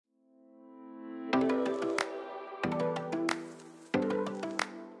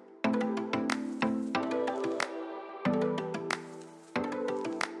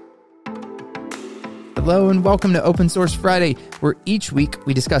Hello and welcome to Open Source Friday, where each week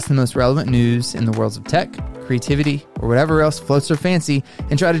we discuss the most relevant news in the worlds of tech, creativity, or whatever else floats our fancy,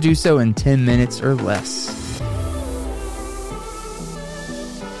 and try to do so in 10 minutes or less.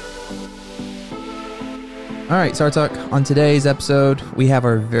 All right, Star Talk. On today's episode, we have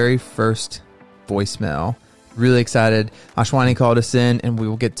our very first voicemail. Really excited. Ashwani called us in, and we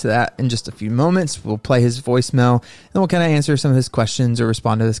will get to that in just a few moments. We'll play his voicemail, and we'll kind of answer some of his questions or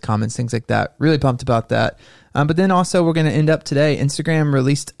respond to his comments, things like that. Really pumped about that. But then also, we're going to end up today. Instagram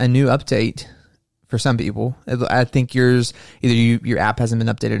released a new update for some people. I think yours, either your app hasn't been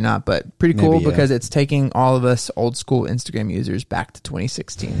updated or not, but pretty cool. Maybe, yeah. Because it's taking all of us old school Instagram users back to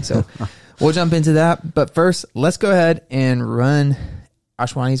 2016. So we'll jump into that. But first, let's go ahead and run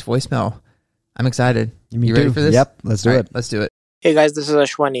Ashwani's voicemail. I'm excited. You ready for this? Yep, let's do it. Let's do it. Hey guys, this is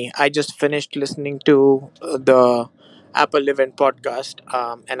Ashwani. I just finished listening to the Apple event podcast,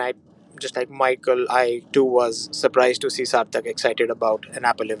 and I, just like Michael, I too was surprised to see Sarthak excited about an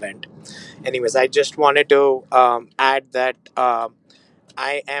Apple event. Anyways, I just wanted to add that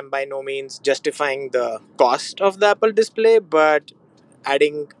I am by no means justifying the cost of the Apple display, but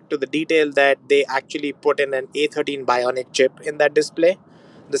adding to the detail that they actually put in an A13 Bionic chip in that display,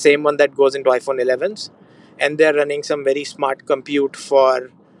 the same one that goes into iPhone 11s. And they're running some very smart compute for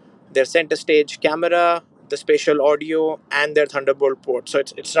their center stage camera, the spatial audio, and their Thunderbolt port. So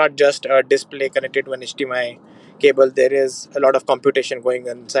it's not just a display connected to an HDMI cable. There is a lot of computation going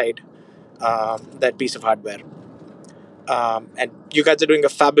inside that piece of hardware. And you guys are doing a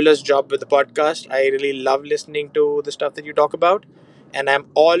fabulous job with the podcast. I really love listening to the stuff that you talk about. And I'm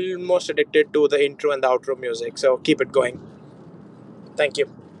almost addicted to the intro and the outro music. So keep it going. Thank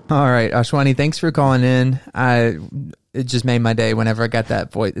you. All right, Ashwani, thanks for calling in. It just made my day whenever I got the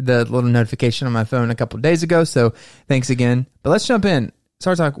little notification on my phone a couple of days ago. So thanks again. But let's jump in.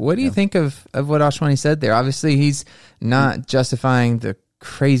 Sarthak, what do you think of what Ashwani said there? Obviously, he's not justifying the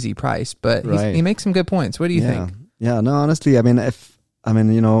crazy price, but he makes some good points. What do you think? Yeah, no, honestly, honestly,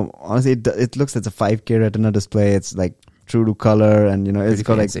 it looks like a 5K Retina display. It's like true to color, and it's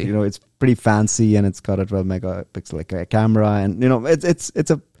got fancy. It's pretty fancy, and it's got a 12 megapixel like camera, and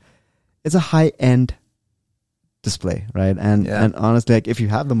it's a high end display, right? And honestly, like if you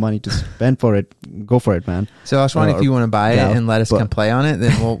have the money to spend for it, go for it, man. So Ashwani, if you want to buy it and let us come play on it,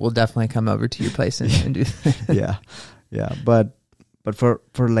 then we'll definitely come over to your place and do that. yeah. But for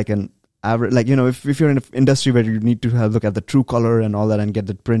like an average, like if you're in an industry where you need to look at the true color and all that and get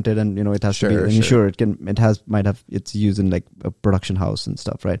it printed, and it has to be, and sure might have it's used in like a production house and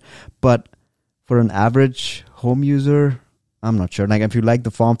stuff, right? But for an average home user, I'm not sure. Like if you like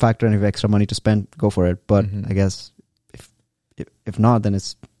the form factor and if you have extra money to spend, go for it. But I guess if not, then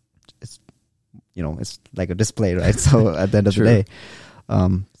it's like a display, right? So at the end of the day,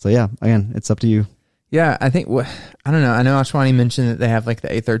 so yeah, again, it's up to you. Yeah, I think I don't know. I know Ashwani mentioned that they have like the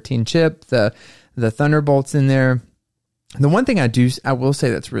A13 chip, the Thunderbolts in there. The one thing I will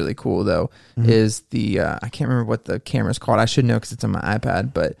say that's really cool though is the I can't remember what the camera's called. I should know because it's on my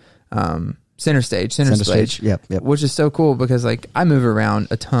iPad, but center stage, yep. Which is so cool because like I move around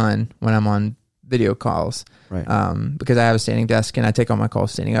a ton when I'm on video calls, right? Because I have a standing desk and I take all my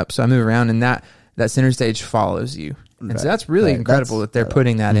calls standing up, so I move around, and that center stage follows you, and so that's really incredible that they're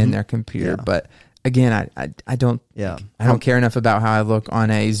putting that in their computer. Yeah. But again, I don't care enough about how I look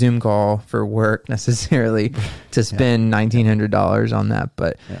on a Zoom call for work necessarily to spend $1,900 on that.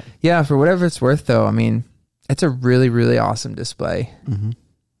 But yeah, for whatever it's worth, though, I mean, it's a really, really awesome display.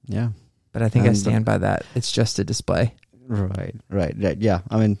 Yeah. But I think I stand by that. It's just a display. Right. Yeah.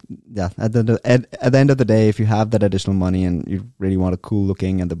 I mean, yeah. At the end of the day, if you have that additional money and you really want a cool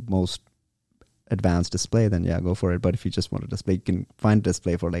looking and the most advanced display, then go for it. But if you just want a display, you can find a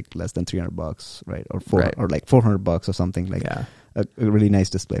display for like less than $300, right? Or like $400 or something like a really nice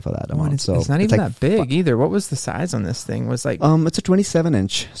display for that amount. It's not even that big either. What was the size on this thing? Was like it's a 27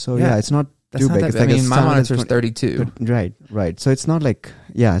 inch. So it's not. That's not big. Like my monitor's 32. Right. So it's not like,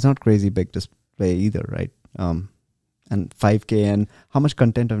 it's not crazy big display either, right? And 5K, and how much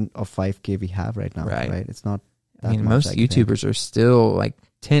content of 5K we have right now, right? It's not that much, most YouTubers are still like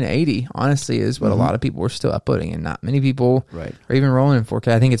 1080, honestly, is what a lot of people are still uploading, and not many people are even rolling in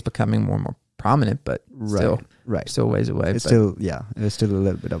 4K. I think it's becoming more and more prominent, but still a ways away. It's still a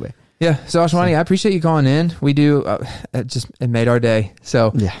little bit away. Yeah. So Ashwani, I appreciate you calling in. We do. It made our day.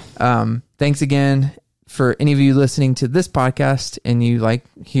 So thanks again for any of you listening to this podcast and you like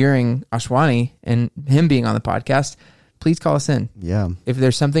hearing Ashwani and him being on the podcast. Please call us in. Yeah. If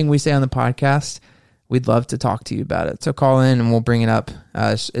there's something we say on the podcast, we'd love to talk to you about it. So call in and we'll bring it up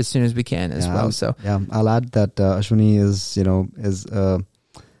as soon as we can as well. So I'll add that Ashwani is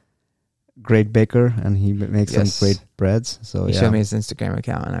great baker, and he makes some great breads. So he showed me his Instagram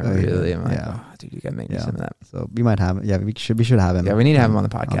account, and I really am like, oh, dude, you gotta make me some of that. So we might have, we should have him. Yeah, we need to have him on the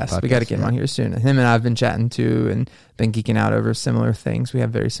podcast. We got to get him on here soon. Him and I have been chatting too, and been geeking out over similar things. We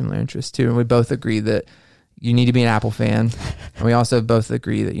have very similar interests too, and we both agree that you need to be an Apple fan, and we also both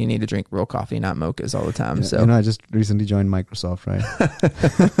agree that you need to drink real coffee, not mochas all the time. Yeah, so I just recently joined Microsoft,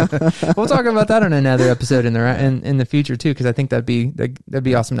 right? We'll talk about that on another episode in the future too, because I think that'd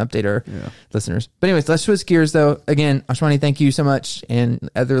be awesome to update our listeners. But anyways, let's switch gears though. Again, Ashwani, thank you so much,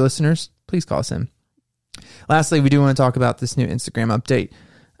 and other listeners, please call us in. Lastly, we do want to talk about this new Instagram update.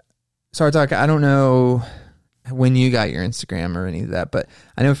 Sartak, I don't know when you got your Instagram or any of that, but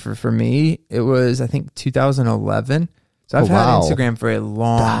I know for me, it was, I think, 2011. So I've had Instagram for a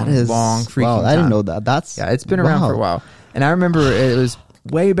long freaking time. I didn't know that. It's been around for a while. And I remember it was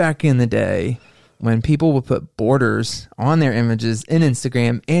way back in the day when people would put borders on their images in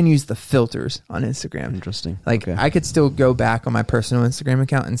Instagram and use the filters on Instagram. Interesting. I could still go back on my personal Instagram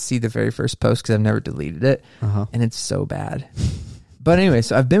account and see the very first post because I've never deleted it. And it's so bad. But anyway,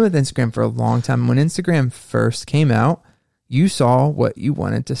 so I've been with Instagram for a long time. When Instagram first came out, you saw what you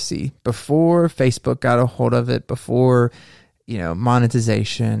wanted to see before Facebook got a hold of it, before,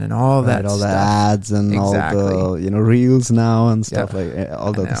 monetization and all that all stuff. the ads and all the, reels now and stuff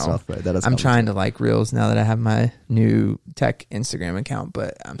all that stuff, right? I'm trying to like reels now that I have my new tech Instagram account,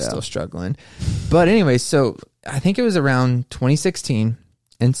 but I'm still struggling. But anyway, so I think it was around 2016,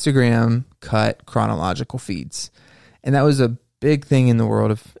 Instagram cut chronological feeds. And that was a big thing in the world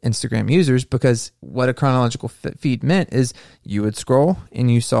of Instagram users, because what a chronological feed meant is you would scroll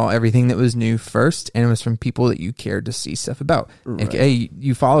and you saw everything that was new first, and it was from people that you cared to see stuff about. Right. AKA,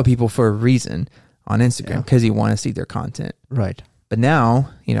 you follow people for a reason on Instagram because you want to see their content. Right. But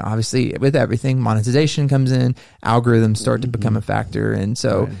now, obviously with everything, monetization comes in, algorithms start to become a factor. And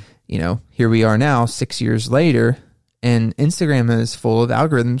so, here we are now 6 years later, and Instagram is full of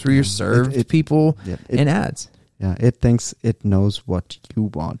algorithms where you're served people and ads. Yeah, it thinks it knows what you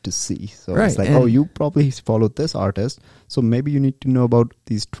want to see. So right. It's like, you probably followed this artist, so maybe you need to know about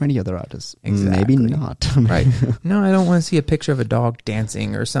these 20 other artists. Exactly. Maybe not. Right. No, I don't want to see a picture of a dog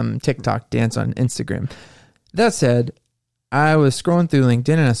dancing or some TikTok dance on Instagram. That said, I was scrolling through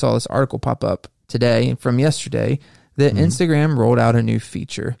LinkedIn and I saw this article pop up today from yesterday that Instagram rolled out a new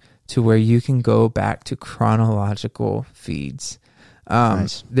feature to where you can go back to chronological feeds.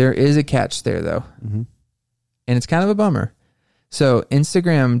 Nice. There is a catch there though. And it's kind of a bummer. So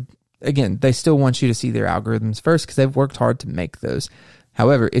Instagram, again, they still want you to see their algorithms first because they've worked hard to make those.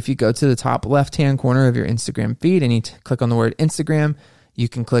 However, if you go to the top left-hand corner of your Instagram feed and you click on the word Instagram, you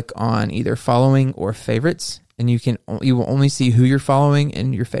can click on either following or favorites, and you will only see who you're following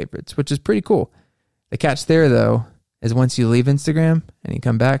and your favorites, which is pretty cool. The catch there, though, is once you leave Instagram and you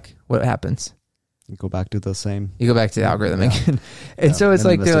come back, what happens? You go back to the same. You go back to the algorithm again. And so it's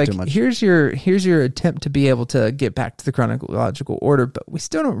like, they're like, here's your attempt to be able to get back to the chronological order, but we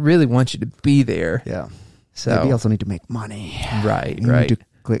still don't really want you to be there. Yeah. So we also need to make money. Right.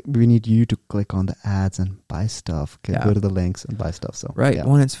 We need you to click on the ads and buy stuff. Go to the links and buy stuff. So right.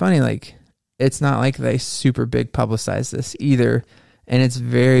 Well, it's funny, like, it's not like they super big publicize this either. And it's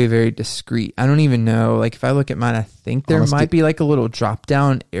very, very discreet. I don't even know, like, if I look at mine, I think there might be like a little drop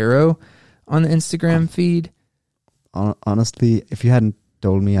down arrow on the Instagram feed. Honestly, if you hadn't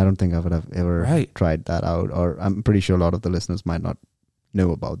told me, I don't think I would have ever tried that out. Or I'm pretty sure a lot of the listeners might not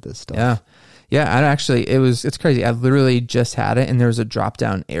know about this stuff. Yeah. It's crazy. I literally just had it, and there was a drop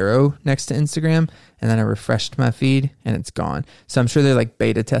down arrow next to Instagram, and then I refreshed my feed and it's gone. So I'm sure they're like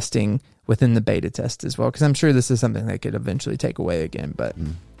beta testing within the beta test as well, because I'm sure this is something they could eventually take away again. But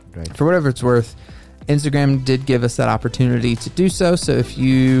for whatever it's worth, Instagram did give us that opportunity to do so. So if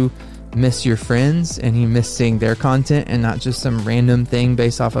you miss your friends and you miss seeing their content and not just some random thing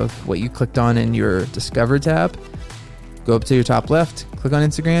based off of what you clicked on in your Discover tab, go up to your top left, click on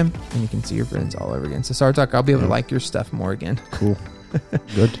Instagram, and you can see your friends all over again. So Sartak, I'll be able to like your stuff more again. Cool.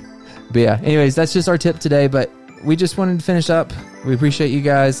 Good. But yeah, anyways, that's just our tip today, but we just wanted to finish up. We appreciate you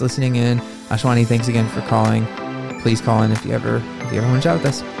guys listening in. Ashwani, thanks again for calling. Please call in if you ever want to chat with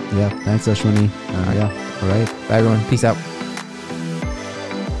us. Yeah, thanks Ashwani. All right. Bye everyone. Peace out.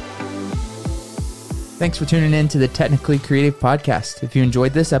 Thanks for tuning in to the Technically Creative Podcast. If you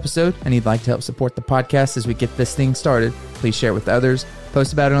enjoyed this episode and you'd like to help support the podcast as we get this thing started, please share it with others,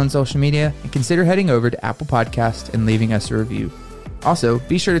 post about it on social media, and consider heading over to Apple Podcasts and leaving us a review. Also,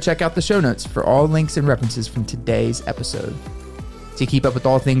 be sure to check out the show notes for all links and references from today's episode. To keep up with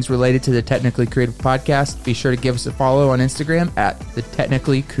all things related to the Technically Creative Podcast, be sure to give us a follow on Instagram at the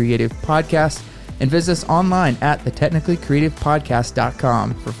Technically Creative Podcast. And visit us online at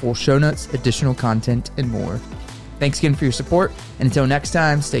thetechnicallycreativepodcast.com for full show notes, additional content, and more. Thanks again for your support. And until next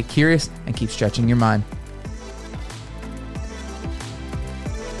time, stay curious and keep stretching your mind.